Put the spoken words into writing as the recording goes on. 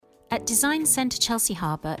At Design Centre Chelsea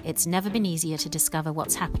Harbour, it's never been easier to discover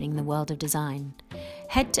what's happening in the world of design.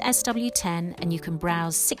 Head to SW10 and you can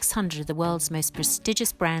browse 600 of the world's most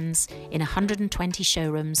prestigious brands in 120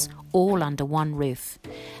 showrooms, all under one roof.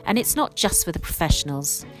 And it's not just for the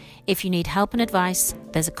professionals. If you need help and advice,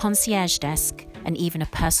 there's a concierge desk and even a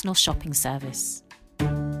personal shopping service.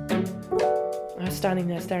 I was standing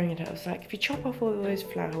there staring at it. I was like, if you chop off all those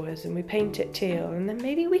flowers and we paint it teal, and then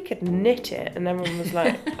maybe we could knit it. And everyone was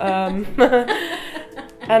like, And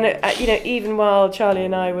it, even while Charlie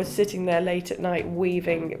and I were sitting there late at night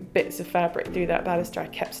weaving bits of fabric through that baluster, I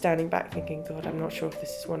kept standing back thinking, God, I'm not sure if this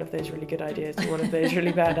is one of those really good ideas or one of those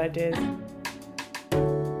really bad ideas.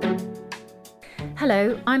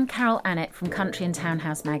 Hello, I'm Carol Annett from Country and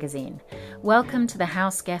Townhouse magazine. Welcome to the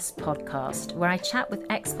House Guest podcast, where I chat with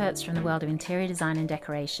experts from the world of interior design and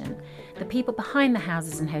decoration, the people behind the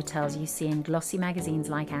houses and hotels you see in glossy magazines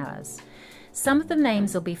like ours. Some of the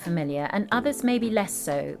names will be familiar and others maybe less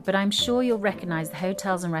so, but I'm sure you'll recognise the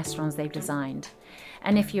hotels and restaurants they've designed.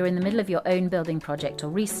 And if you're in the middle of your own building project or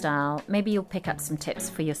restyle, maybe you'll pick up some tips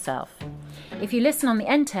for yourself. If you listen on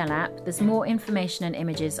the Entail app, there's more information and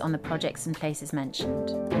images on the projects and places mentioned.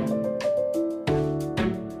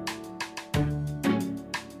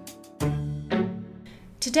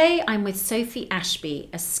 Today I'm with Sophie Ashby,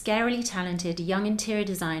 a scarily talented young interior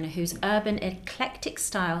designer whose urban eclectic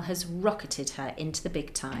style has rocketed her into the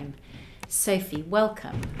big time. Sophie,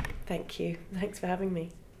 welcome. Thank you. Thanks for having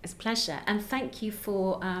me. It's a pleasure, and thank you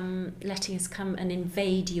for letting us come and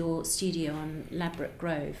invade your studio on Ladbroke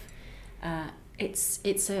Grove. It's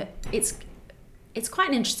quite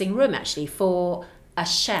an interesting room actually for a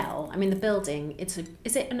shell. I mean, the building. Is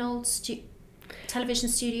it an old television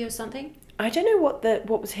studio or something? I don't know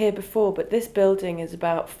what was here before, but this building is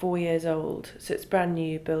about 4 years old, so it's a brand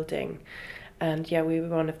new building. And yeah, we were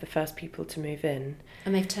one of the first people to move in.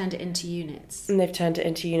 And they've turned it into units.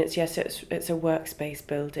 Yes, it's a workspace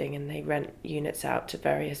building, and they rent units out to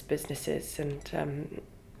various businesses. And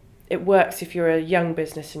it works if you're a young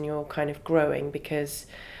business and you're kind of growing, because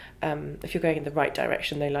if you're going in the right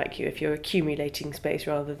direction, they like you. If you're accumulating space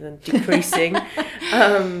rather than decreasing.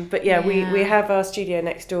 But yeah, we have our studio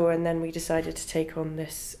next door, and then we decided to take on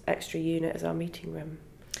this extra unit as our meeting room.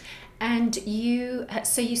 And you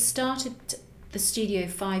started the studio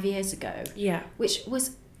 5 years ago. Yeah. Which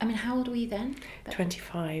was, how old were you then?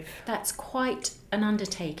 25. That's quite an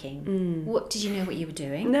undertaking. What did you know what you were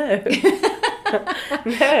doing? No.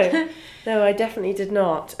 No, I definitely did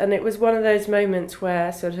not. And it was one of those moments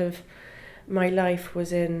where sort of my life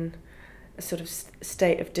was in a sort of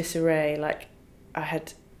state of disarray. Like I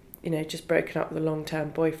had, just broken up with a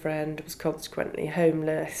long-term boyfriend, was consequently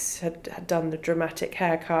homeless, had done the dramatic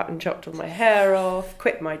haircut and chopped all my hair off,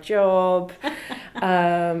 quit my job,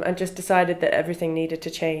 and just decided that everything needed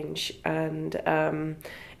to change. And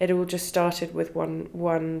it all just started with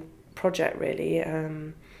one project, really.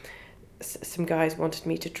 Some guys wanted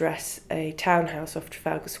me to dress a townhouse off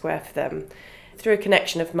Trafalgar Square for them. Through a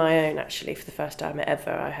connection of my own, actually, for the first time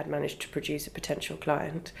ever, I had managed to produce a potential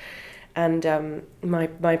client. And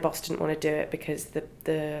my boss didn't want to do it because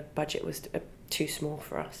the budget was too small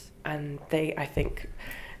for us. And they, I think,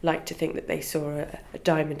 like to think that they saw a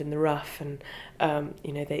diamond in the rough, and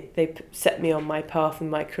they set me on my path in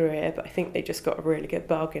my career, but I think they just got a really good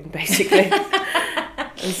bargain, basically.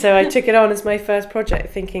 And so I took it on as my first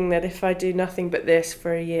project, thinking that if I do nothing but this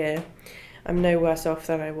for a year, I'm no worse off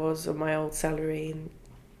than I was on my old salary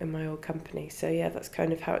in my old company. So yeah, that's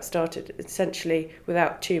kind of how it started, essentially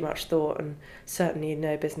without too much thought, and certainly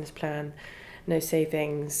no business plan, no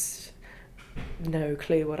savings, no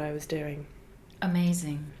clue what I was doing.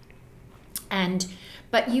 Amazing.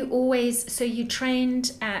 But you always, so you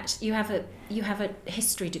trained you have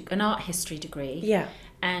an art history degree. Yeah.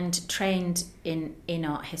 And trained in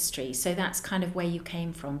art history. So that's kind of where you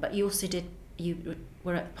came from. But you also you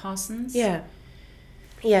were at Parsons? Yeah.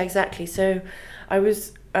 Yeah, exactly. So I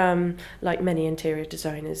was, like many interior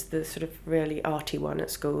designers, the sort of really arty one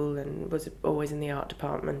at school, and was always in the art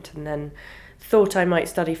department, and then thought I might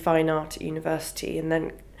study fine art at university, and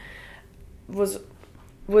then was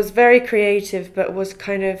very creative, but was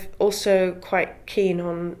kind of also quite keen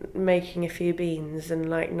on making a few beans and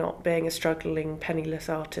like not being a struggling penniless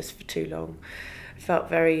artist for too long. I felt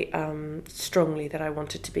very strongly that I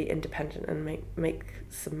wanted to be independent and make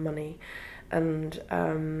some money, and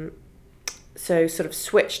so sort of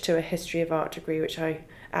switched to a history of art degree, which I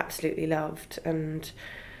absolutely loved. And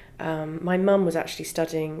my mum was actually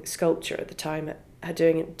studying sculpture at the time,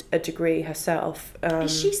 doing a degree herself.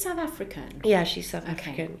 Is she South African? Yeah, she's South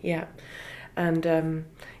African, yeah. And so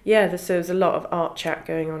there was a lot of art chat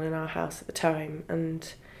going on in our house at the time.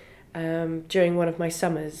 And during one of my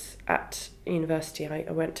summers at university,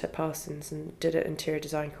 I went to Parsons and did an interior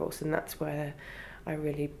design course, and that's where I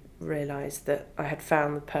really realised that I had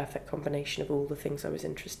found the perfect combination of all the things I was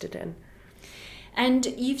interested in. And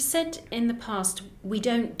you've said in the past, we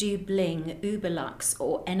don't do bling, uber luxe,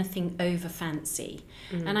 or anything over fancy.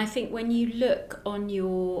 And I think when you look on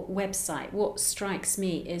your website, what strikes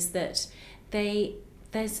me is that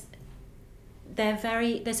there's a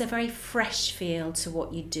very fresh feel to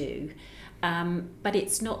what you do, but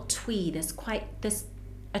it's not twee. There's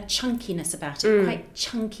a chunkiness about it, quite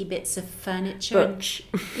chunky bits of furniture. Butch.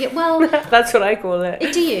 Yeah, well, that's what I call it.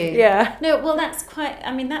 Do you? Yeah. No, well, that's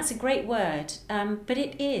a great word. But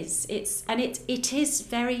it is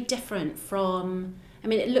very different from. I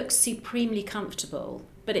mean, it looks supremely comfortable,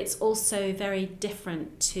 but it's also very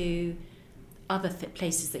different to other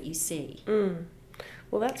places that you see.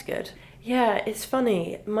 Well, that's good. Yeah, it's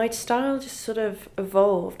funny. My style just sort of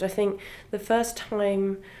evolved. I think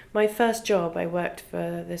my first job, I worked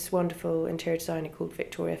for this wonderful interior designer called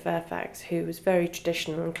Victoria Fairfax, who was very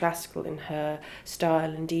traditional and classical in her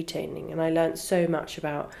style and detailing. And I learnt so much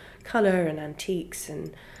about colour and antiques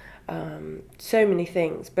and so many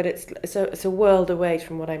things. But it's a world away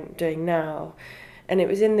from what I'm doing now. And it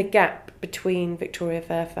was in the gap between Victoria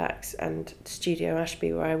Fairfax and Studio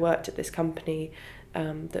Ashby, where I worked at this company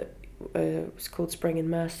that was called Spring and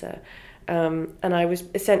Mercer. And I was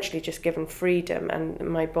essentially just given freedom, and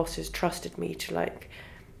my bosses trusted me to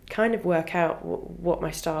kind of work out what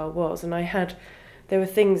my style was. And there were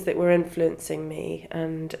things that were influencing me,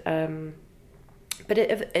 and but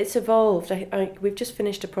it's evolved. We've just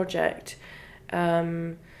finished a project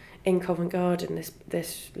in Covent Garden,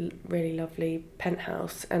 this really lovely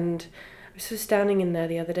penthouse, and I was just standing in there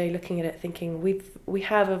the other day looking at it thinking we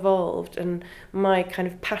have evolved, and my kind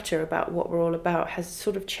of patter about what we're all about has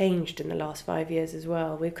sort of changed in the last 5 years as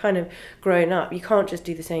well. We've kind of grown up. You can't just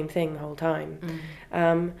do the same thing the whole time.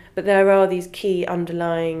 But there are these key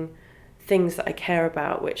underlying things that I care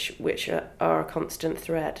about which are a constant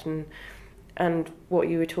thread, and what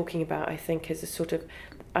you were talking about, I think, is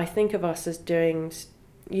I think of us as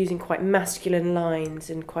using quite masculine lines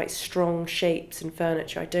and quite strong shapes and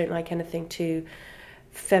furniture. I don't like anything too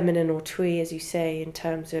feminine or twee, as you say, in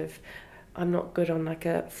terms of I'm not good on like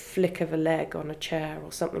a flick of a leg on a chair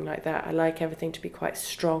or something like that. I like everything to be quite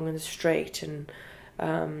strong and straight and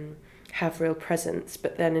have real presence.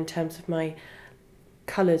 But then in terms of my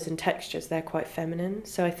colours and textures, they're quite feminine.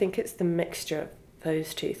 So I think it's the mixture of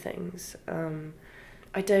those two things.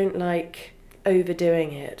 I don't like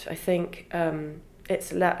overdoing it. I think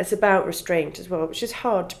it's about restraint as well, which is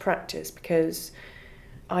hard to practice because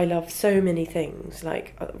I love so many things.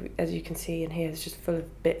 Like, as you can see in here, it's just full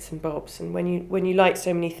of bits and bobs. And when you like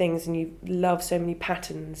so many things and you love so many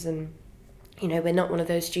patterns, and we're not one of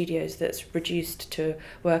those studios that's reduced to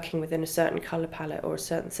working within a certain colour palette or a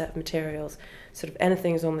certain set of materials. Sort of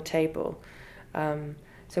anything is on the table.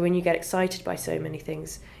 So when you get excited by so many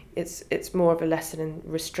things, it's more of a lesson in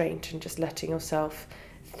restraint and just letting yourself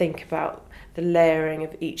think about the layering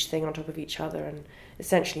of each thing on top of each other, and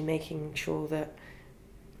essentially making sure that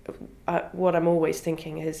what I'm always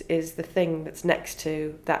thinking is the thing that's next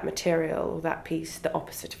to that material or that piece, the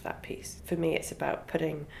opposite of that piece. For me, it's about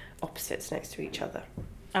putting opposites next to each other.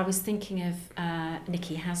 I was thinking of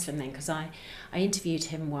Nicky Haslam then, because I interviewed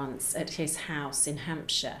him once at his house in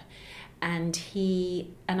Hampshire, and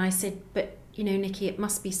I said, but Nicky, it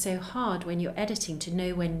must be so hard when you're editing to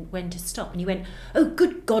know when to stop. And he went, oh,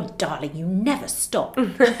 good God, darling, you never stop.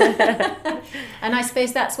 And I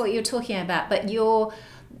suppose that's what you're talking about. But your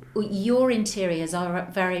interiors are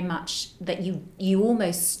very much that you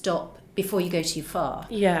almost stop before you go too far.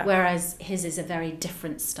 Yeah. Whereas his is a very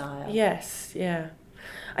different style. Yes, yeah.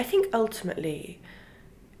 I think ultimately,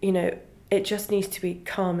 it just needs to be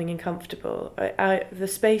calming and comfortable. The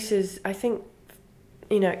spaces, I think,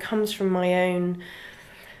 it comes from my own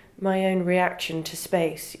reaction to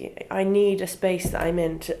space. I need a space that I'm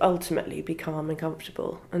in to ultimately be calm and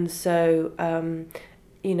comfortable. And so,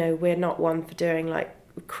 we're not one for doing like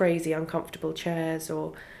crazy uncomfortable chairs,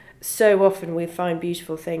 or so often we find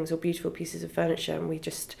beautiful things or beautiful pieces of furniture and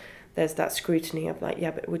there's that scrutiny of like,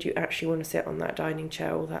 yeah, but would you actually want to sit on that dining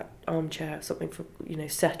chair or that armchair or something for,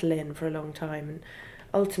 settle in for a long time? And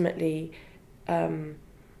ultimately,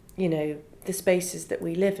 the spaces that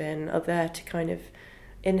we live in are there to kind of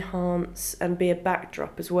enhance and be a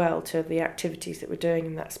backdrop as well to the activities that we're doing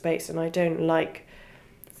in that space. And I don't like,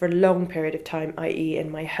 for a long period of time, i.e. in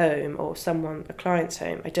my home or a client's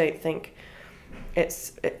home, I don't think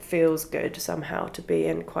it feels good somehow to be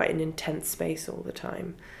in quite an intense space all the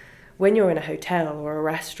time. when you're in a hotel or a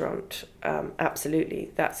restaurant,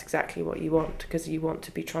 absolutely, that's exactly what you want, because you want to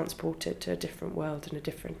be transported to a different world and a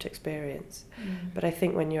different experience. But I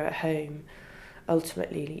think when you're at home,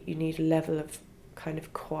 ultimately you need a level of kind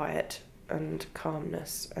of quiet and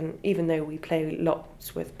calmness. And even though we play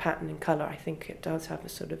lots with pattern and colour, I think it does have a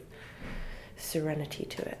sort of serenity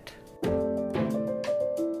to it.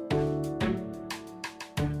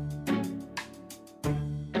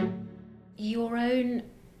 Your own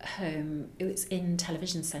home, it was in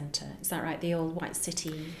Television Centre, is that right? The old White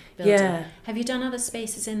City building. Yeah. Have you done other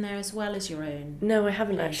spaces in there as well as your own? No, I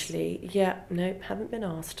haven't place? actually. Yeah, no, haven't been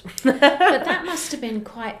asked. But that must have been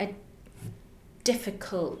quite a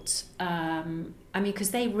difficult, because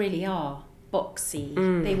they really are boxy.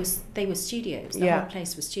 They were studios. The whole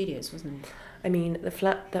place was studios, wasn't it? I mean, the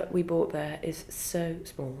flat that we bought there is so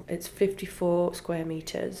small. It's 54 square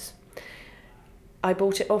metres. I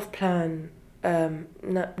bought it off plan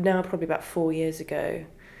now probably about 4 years ago,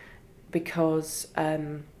 because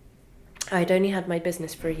I'd only had my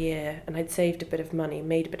business for a year and I'd saved a bit of money,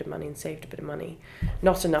 made a bit of money and saved a bit of money.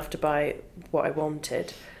 Not enough to buy what I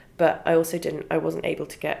wanted, but I wasn't able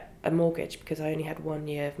to get a mortgage because I only had 1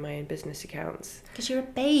 year of my own business accounts. Because you're a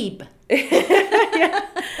babe.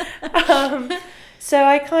 So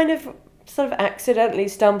I kind of sort of accidentally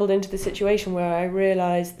stumbled into the situation where I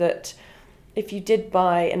realised that if you did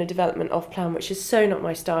buy in a development off plan, which is so not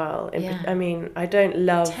my style, I mean, I don't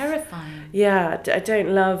love... Terrifying. Yeah, I don't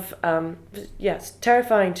love... it's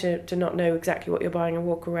terrifying to not know exactly what you're buying and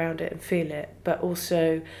walk around it and feel it. But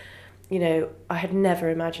also, you know, I had never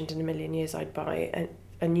imagined in a million years I'd buy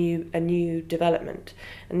a new development.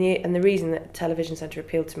 And the reason that Television Centre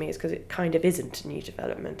appealed to me is because it kind of isn't a new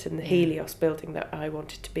development. And the Helios building that I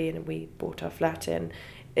wanted to be in and we bought our flat in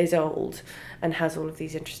is old and has all of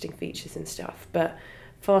these interesting features and stuff. But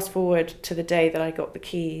fast forward to the day that I got the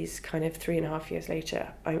keys, kind of 3.5 years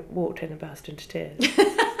later, I walked in and burst into tears.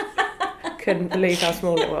 Couldn't believe how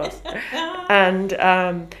small it was. And,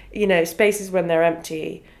 spaces when they're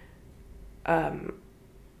empty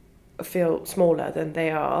feel smaller than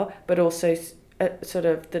they are, but also sort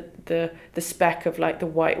of the speck of like the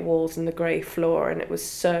white walls and the grey floor, and it was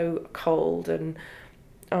so cold and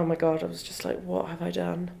oh my God, I was just like, what have I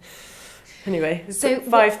done? Anyway, so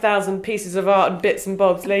 5,000 pieces of art and bits and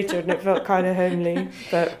bobs later, and it felt kind of homely.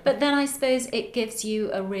 But then I suppose it gives you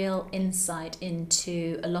a real insight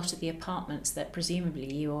into a lot of the apartments that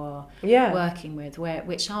presumably you are working with,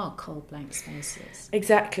 which are cold blank spaces.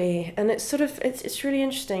 Exactly, and it's sort of it's really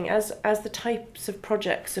interesting as the types of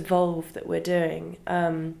projects evolve that we're doing.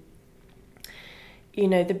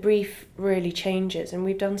 The brief really changes, and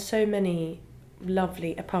we've done so many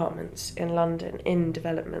lovely apartments in London in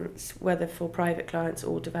developments, whether for private clients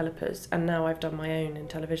or developers, and now I've done my own in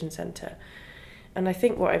Television Centre. And I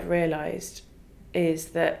think what I've realised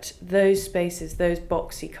is that those spaces, those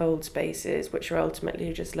boxy cold spaces, which are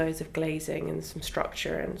ultimately just loads of glazing and some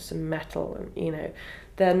structure and some metal, and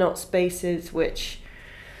they're not spaces which,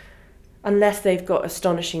 unless they've got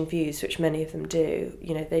astonishing views, which many of them do,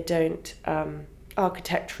 they don't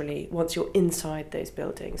architecturally, once you're inside those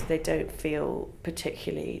buildings, they don't feel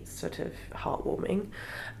particularly sort of heartwarming.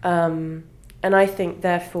 And I think,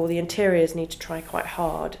 therefore, the interiors need to try quite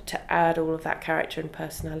hard to add all of that character and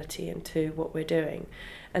personality into what we're doing.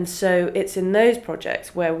 And so it's in those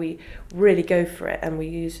projects where we really go for it, and we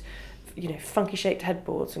use funky shaped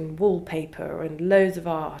headboards and wallpaper and loads of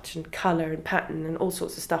art and colour and pattern and all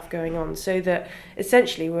sorts of stuff going on, so that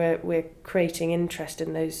essentially we're creating interest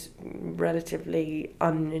in those relatively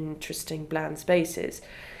uninteresting bland spaces.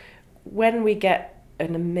 When we get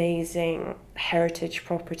an amazing heritage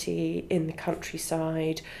property in the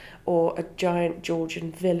countryside, or a giant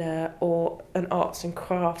Georgian villa, or an arts and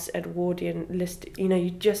crafts Edwardian list, you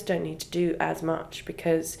just don't need to do as much,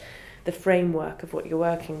 because the framework of what you're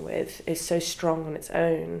working with is so strong on its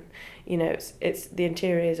own. It's the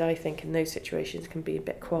interiors, I think, in those situations can be a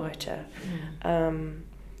bit quieter.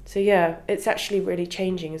 So it's actually really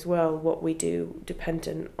changing as well what we do,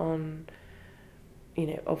 dependent on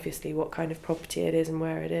obviously what kind of property it is and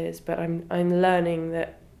where it is. But I'm learning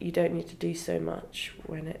that you don't need to do so much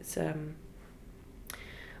when it's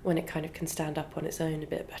when it kind of can stand up on its own a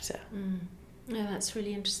bit better. No, that's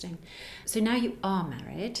really interesting. So now you are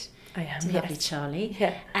married. I am, to lovely Charlie.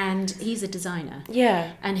 Yeah. And he's a designer.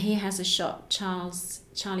 Yeah. And he has a shop,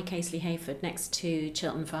 Charlie Casely Hayford, next to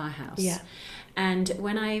Chiltern Firehouse. Yeah. And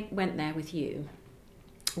when I went there with you,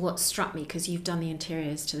 what struck me, because you've done the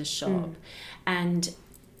interiors to the shop, and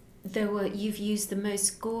you've used the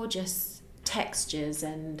most gorgeous textures,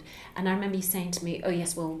 and I remember you saying to me, oh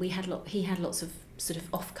yes, well he had lots of sort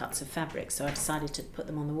of offcuts of fabric, so I decided to put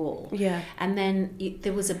them on the wall. Yeah. And then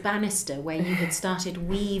there was a banister where you had started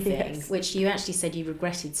weaving, Yes. which you actually said you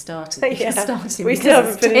regretted starting. Yeah. starting We still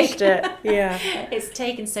haven't finished it. Yeah. It's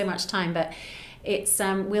taken so much time, but it's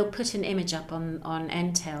we'll put an image up on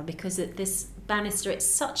Entail, because this banister, it's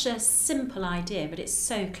such a simple idea, but it's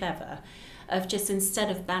so clever, of just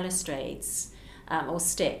instead of balustrades or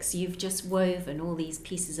sticks, you've just woven all these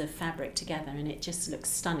pieces of fabric together, and it just looks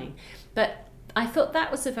stunning. But I thought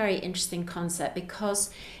that was a very interesting concept, because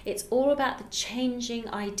it's all about the changing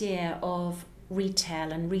idea of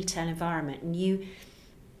retail and retail environment, and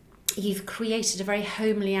you've created a very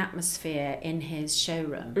homely atmosphere in his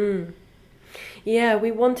showroom. Yeah,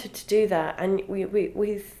 we wanted to do that, and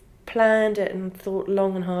we've planned it and thought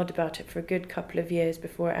long and hard about it for a good couple of years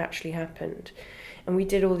before it actually happened. And we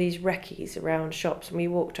did all these recce's around shops, and we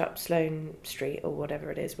walked up Sloane Street or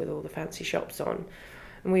whatever it is with all the fancy shops on,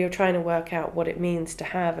 and we were trying to work out what it means to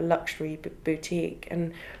have a luxury boutique.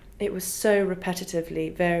 And it was so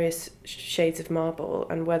repetitively various shades of marble,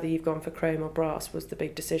 and whether you've gone for chrome or brass was the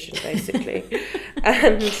big decision, basically.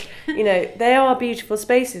 And, you know, they are beautiful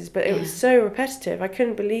spaces, but it was so repetitive. I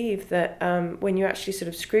couldn't believe that when you actually sort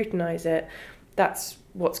of scrutinise it, that's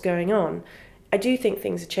what's going on. I do think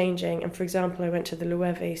things are changing, and for example, I went to the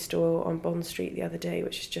Loewe store on Bond Street the other day,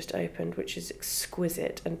 which has just opened, which is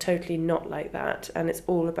exquisite and totally not like that, and it's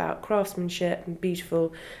all about craftsmanship and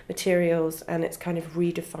beautiful materials, and it's kind of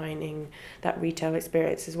redefining that retail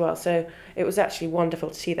experience as well. So it was actually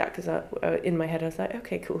wonderful to see that, because in my head I was like,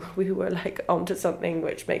 okay, cool, we were like onto something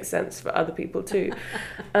which makes sense for other people too.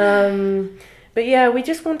 But yeah, we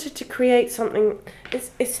just wanted to create something.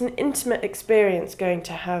 It's an intimate experience going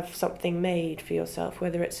to have something made for yourself,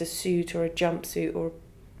 whether it's a suit or a jumpsuit or a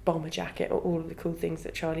bomber jacket or all of the cool things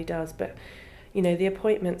that Charlie does. But, you know, the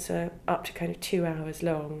appointments are up to kind of 2 hours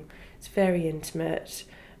long. It's very intimate.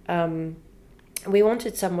 We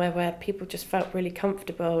wanted somewhere where people just felt really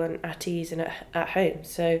comfortable and at ease and at home.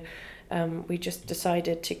 So we just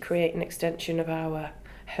decided to create an extension of our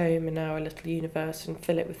home and our little universe and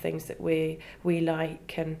fill it with things that we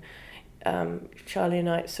like. And Charlie and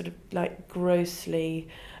I, sort of like grossly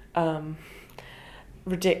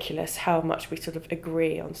ridiculous how much we sort of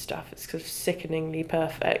agree on stuff. It's sort of sickeningly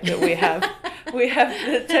perfect that we have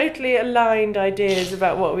the totally aligned ideas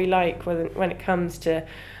about what we like when it comes to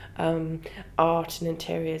art and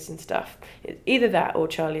interiors and stuff. It's either that or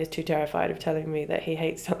Charlie is too terrified of telling me that he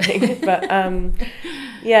hates something. But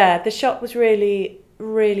yeah, the shop was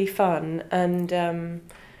really fun, and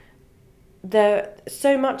there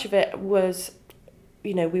so much of it was,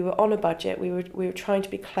 you know, we were on a budget. We were trying to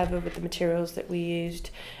be clever with the materials that we used,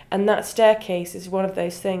 and that staircase is one of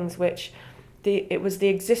those things which it was the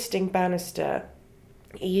existing banister.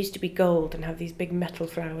 It used to be gold and have these big metal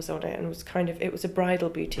flowers on it, and it was a bridal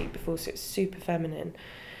boutique before, so it's super feminine.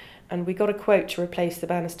 And we got a quote to replace the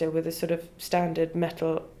banister with a sort of standard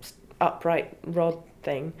metal upright rod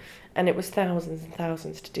thing, and it was thousands and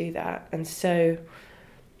thousands to do that. And so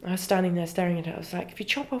I was standing there staring at it. I was like, if you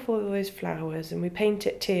chop off all those flowers and we paint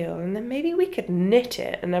it teal, and then maybe we could knit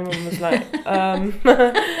it. And everyone was like,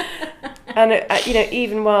 And you know,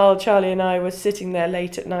 even while Charlie and I were sitting there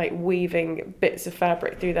late at night weaving bits of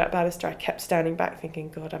fabric through that banister, I kept standing back thinking,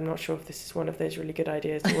 God, I'm not sure if this is one of those really good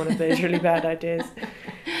ideas or one of those really bad ideas.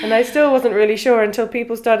 And I still wasn't really sure until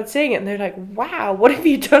people started seeing it, and they're like, wow, what have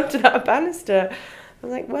you done to that banister? I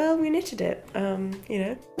was like, well, we knitted it, you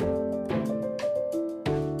know.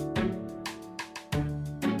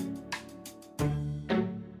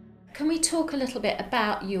 Can we talk a little bit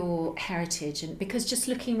about your heritage? And because just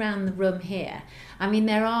looking around the room here, I mean,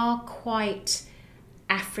 there are quite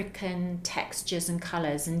African textures and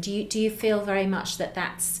colours. And do you feel very much that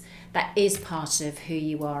is part of who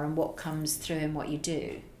you are and what comes through in what you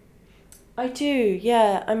do? I do,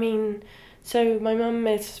 yeah. I mean, so my mum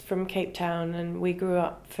is from Cape Town, and we grew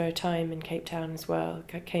up for a time in Cape Town as well.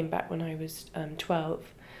 I came back when I was 12.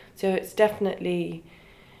 So it's definitely,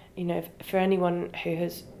 you know, for anyone who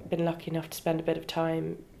has been lucky enough to spend a bit of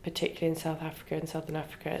time, particularly in South Africa and Southern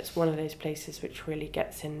Africa, it's one of those places which really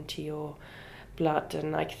gets into your blood.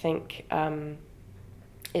 And I think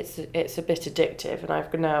it's a bit addictive, and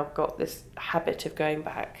I've now got this habit of going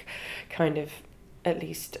back kind of at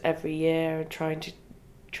least every year and trying to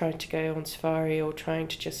go on safari or trying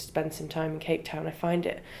to just spend some time in Cape Town. I find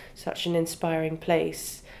it such an inspiring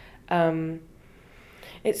place.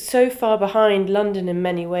 It's so far behind London in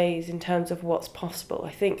many ways in terms of what's possible.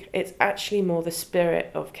 I think it's actually more the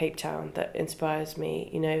spirit of Cape Town that inspires me.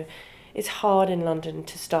 You know, it's hard in London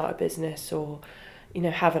to start a business or, you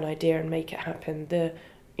know, have an idea and make it happen.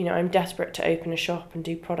 I'm desperate to open a shop and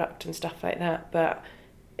do product and stuff like that, but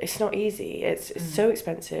it's not easy. It's so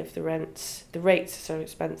expensive. The rates are so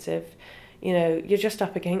expensive. You're just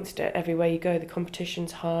up against it everywhere you go. The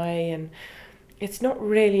competition's high, and it's not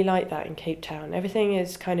really like that in Cape Town. Everything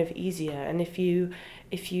is kind of easier, and if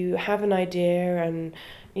you have an idea and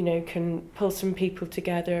can pull some people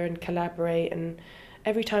together and collaborate, and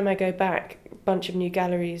every time I go back, a bunch of new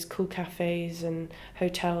galleries, cool cafes and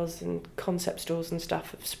hotels and concept stores and stuff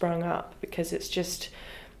have sprung up, because it's just,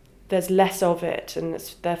 there's less of it, and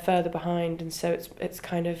they're further behind, and so it's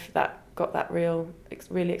kind of got that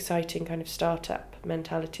really exciting kind of startup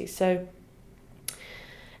mentality. So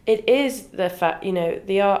it is the fact,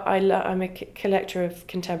 the art. I'm a collector of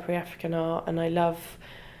contemporary African art, and I love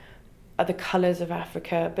the colours of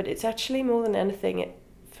Africa. But it's actually more than anything,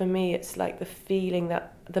 for me, it's like the feeling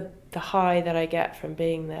that the high that I get from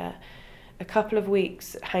being there. A couple of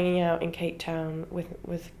weeks hanging out in Cape Town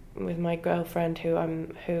with my girlfriend, who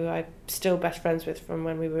I'm still best friends with from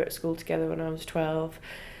when we were at school together when I was 12.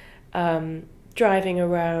 Driving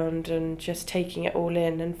around and just taking it all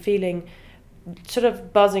in and feeling sort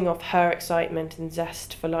of buzzing off her excitement and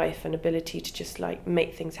zest for life and ability to just like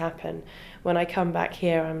make things happen. When I come back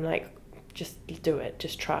here, I'm like, just do it,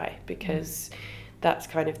 just try, because that's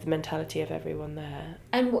kind of the mentality of everyone there.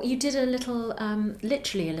 And what you did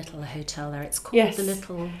literally a little hotel there. It's called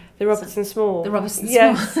the Robertson Small. The Robertson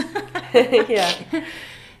Small. Yes. Yeah.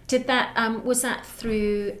 Did that was that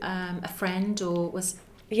through a friend, or was?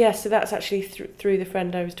 Yeah, so that's actually through the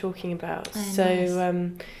friend I was talking about. Oh, so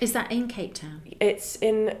nice. Is that in Cape Town? It's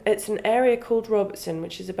an area called Robertson,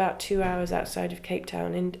 which is about 2 hours outside of Cape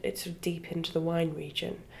Town, and it's sort of deep into the wine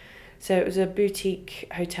region. So it was a boutique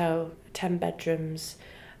hotel, 10 bedrooms,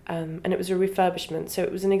 and it was a refurbishment. So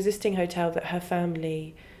it was an existing hotel that her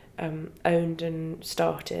family owned and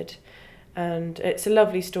started, and it's a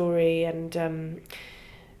lovely story. And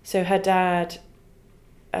so her dad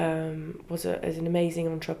is an amazing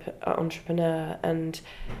entrepreneur and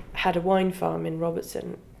had a wine farm in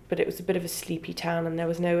Robertson, but it was a bit of a sleepy town and there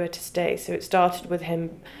was nowhere to stay. So it started with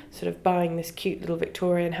him sort of buying this cute little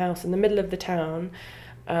Victorian house in the middle of the town,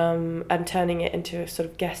 and turning it into a sort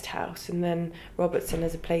of guest house. And then Robertson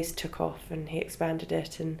as a place took off, and he expanded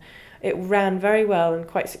it, and it ran very well and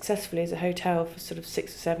quite successfully as a hotel for sort of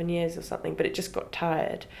 6 or 7 years or something, but it just got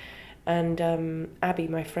tired. And Abby,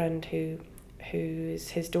 my friend, who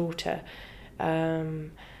is his daughter,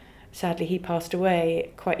 sadly he passed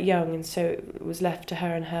away quite young, and so it was left to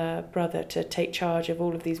her and her brother to take charge of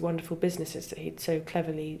all of these wonderful businesses that he'd so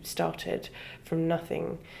cleverly started from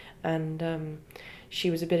nothing. And she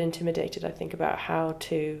was a bit intimidated, I think, about how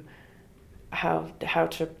to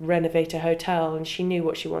renovate a hotel, and she knew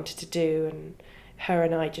what she wanted to do, and her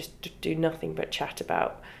and I just do nothing but chat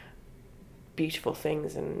about beautiful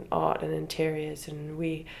things and art and interiors, and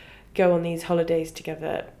we go on these holidays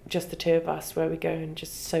together, just the two of us, where we go and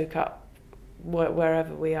just soak up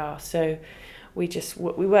wherever we are. So we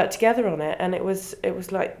worked together on it, and it was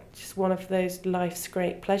like just one of those life's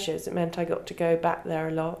great pleasures. It meant I got to go back there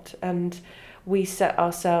a lot, and we set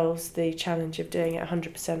ourselves the challenge of doing it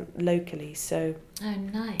 100% locally. So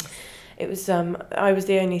nice. It was I was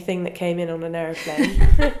the only thing that came in on an aeroplane,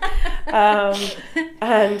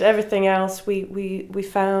 and everything else we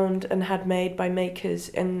found and had made by makers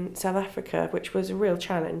in South Africa, which was a real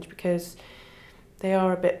challenge because they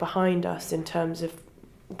are a bit behind us in terms of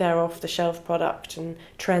their off-the-shelf product, and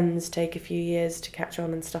trends take a few years to catch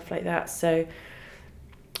on and stuff like that. So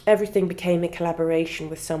everything became a collaboration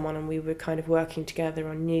with someone, and we were kind of working together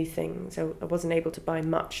on new things. I wasn't able to buy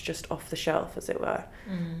much just off the shelf, as it were.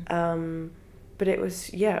 But it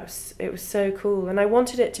was so cool, and I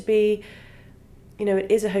wanted it to be,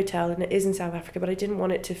 it is a hotel and it is in South Africa, but I didn't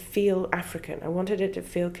want it to feel African. I wanted it to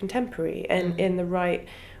feel contemporary and in the right,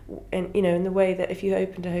 and in the way that if you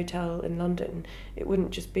opened a hotel in London, it wouldn't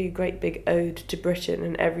just be a great big ode to Britain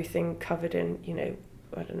and everything covered in,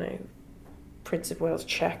 I don't know, Prince of Wales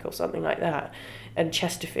check or something like that, and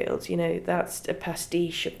Chesterfields, that's a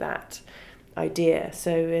pastiche of that idea.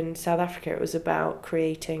 So in South Africa, it was about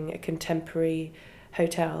creating a contemporary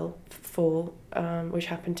hotel for which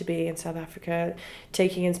happened to be in South Africa,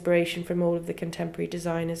 taking inspiration from all of the contemporary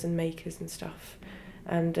designers and makers and stuff.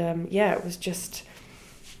 And it was just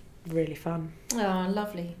really fun. Oh,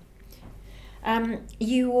 lovely.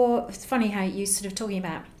 It's funny how you sort of talking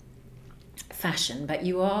about fashion, but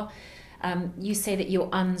you are you say that you're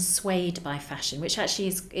unswayed by fashion, which actually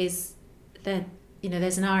is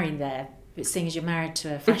there's an irony there, seeing as you're married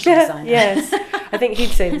to a fashion designer. Yes, I think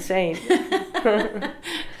he'd say the same.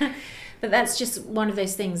 But that's just one of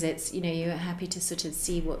those things. It's you're happy to sort of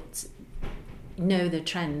see what know the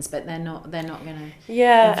trends, but they're not going to.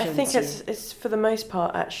 Yeah, I think it's for the most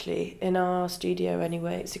part, actually, in our studio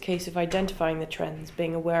anyway, it's a case of identifying the trends,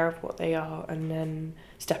 being aware of what they are, and then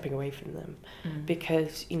stepping away from them.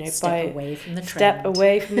 Because, step away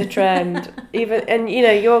from the trend, even, and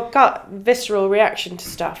your gut visceral reaction to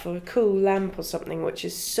stuff, or a cool lamp or something which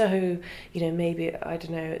is so, maybe, I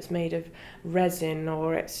don't know, it's made of resin,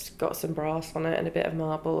 or it's got some brass on it and a bit of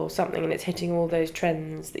marble or something, and it's hitting all those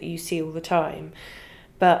trends that you see all the time.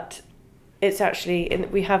 But it's actually,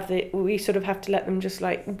 we sort of have to let them just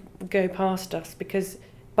like go past us, because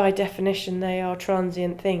by definition they are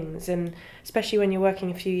transient things, and especially when you're working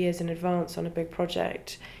a few years in advance on a big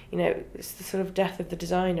project, it's the sort of death of the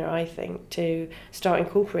designer, I think, to start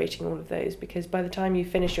incorporating all of those, because by the time you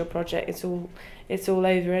finish your project, it's all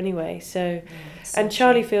over anyway. So, and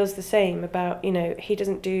Charlie feels the same about, he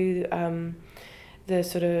doesn't do the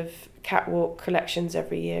sort of catwalk collections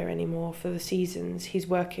every year anymore for the seasons. His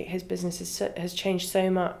business has changed so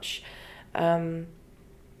much, and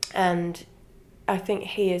I think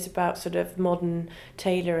he is about sort of modern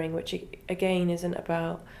tailoring, which again isn't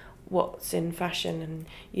about what's in fashion, and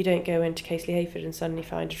you don't go into Casely Hayford and suddenly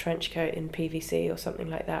find a trench coat in PVC or something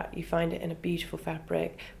like that. You find it in a beautiful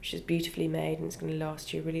fabric which is beautifully made, and it's going to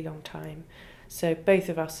last you a really long time. So both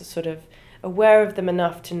of us are sort of aware of them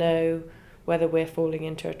enough to know whether we're falling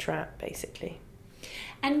into a trap, basically.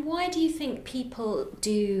 And why do you think people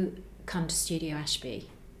do come to Studio Ashby?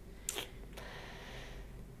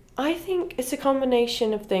 I think it's a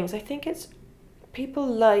combination of things. I think it's people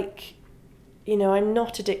like, I'm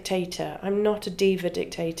not a dictator. I'm not a diva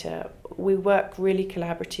dictator. We work really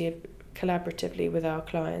collaboratively with our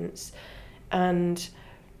clients. And,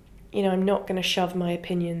 I'm not going to shove my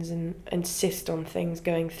opinions and insist on things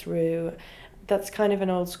going through. That's kind of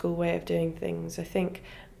an old school way of doing things. I think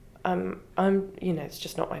I'm it's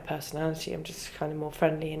just not my personality. I'm just kind of more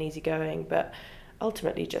friendly and easygoing, but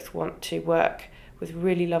ultimately just want to work with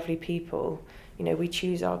really lovely people. We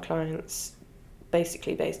choose our clients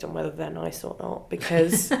basically based on whether they're nice or not,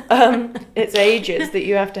 because it's ages that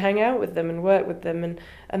you have to hang out with them and work with them, and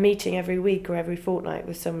a meeting every week or every fortnight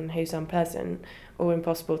with someone who's unpleasant or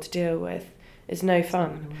impossible to deal with is no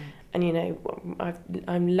fun. And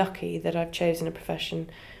I'm lucky that I've chosen a profession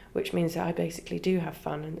which means that I basically do have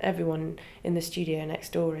fun, and everyone in the studio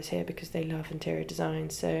next door is here because they love interior design.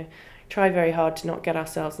 So try very hard to not get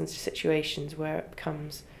ourselves into situations where it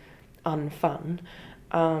becomes unfun.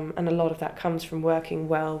 And a lot of that comes from working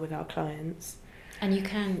well with our clients. And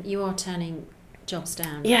you are turning jobs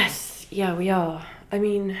down. Yes, yeah, we are. I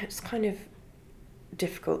mean, it's kind of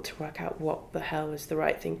difficult to work out what the hell is the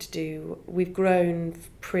right thing to do. We've grown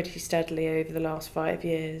pretty steadily over the last 5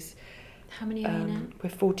 years. How many are you now? We're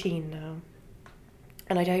 14 now.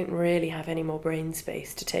 And I don't really have any more brain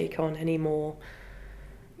space to take on any more.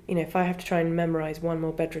 If I have to try and memorise one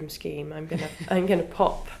more bedroom scheme, I'm gonna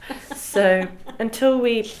pop. So until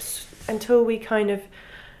we kind of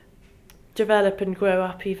develop and grow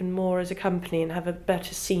up even more as a company and have a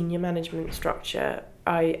better senior management structure,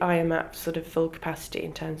 I am at sort of full capacity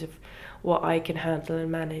in terms of what I can handle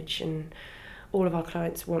and manage, and all of our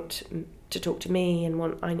clients want to talk to me, and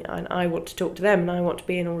I want to talk to them, and I want to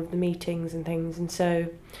be in all of the meetings and things, and so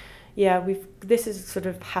yeah, this is a sort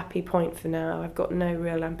of happy point for now. I've got no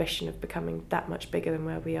real ambition of becoming that much bigger than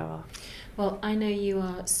where we are. Well, I know you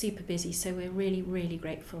are super busy, so we're really, really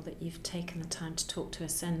grateful that you've taken the time to talk to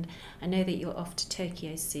us. And I know that you're off to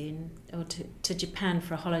Tokyo soon, or to Japan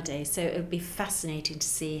for a holiday, so it would be fascinating to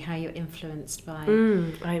see how you're influenced by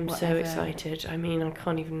I'm so excited. I mean, I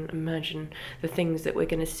can't even imagine the things that we're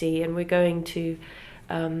going to see. And we're going to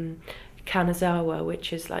Kanazawa,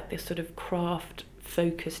 which is like this sort of craft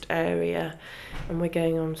focused area, and we're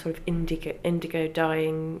going on sort of indigo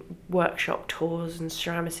dyeing workshop tours and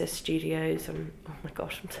ceramicist studios, and oh my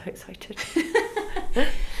gosh, I'm so excited.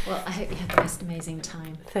 Well, I hope you have the most amazing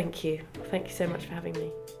time. Thank you so much for having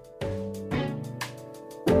me.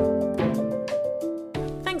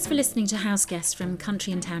 Thanks for listening to House Guests from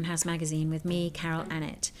Country and Townhouse magazine with me, Carol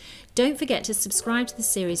Annett. Don't forget to subscribe to the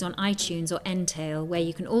series on iTunes or Entale, where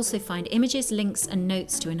you can also find images, links and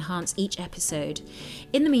notes to enhance each episode.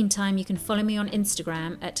 In the meantime, you can follow me on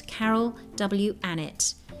Instagram at Carol W.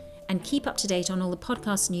 Annett, and keep up to date on all the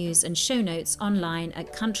podcast news and show notes online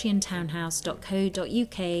at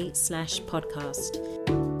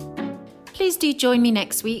countryandtownhouse.co.uk/podcast. Please do join me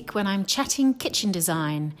next week when I'm chatting kitchen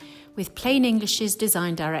design with Plain English's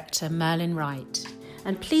design director Merlin Wright.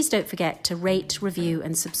 And please don't forget to rate, review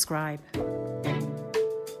and subscribe.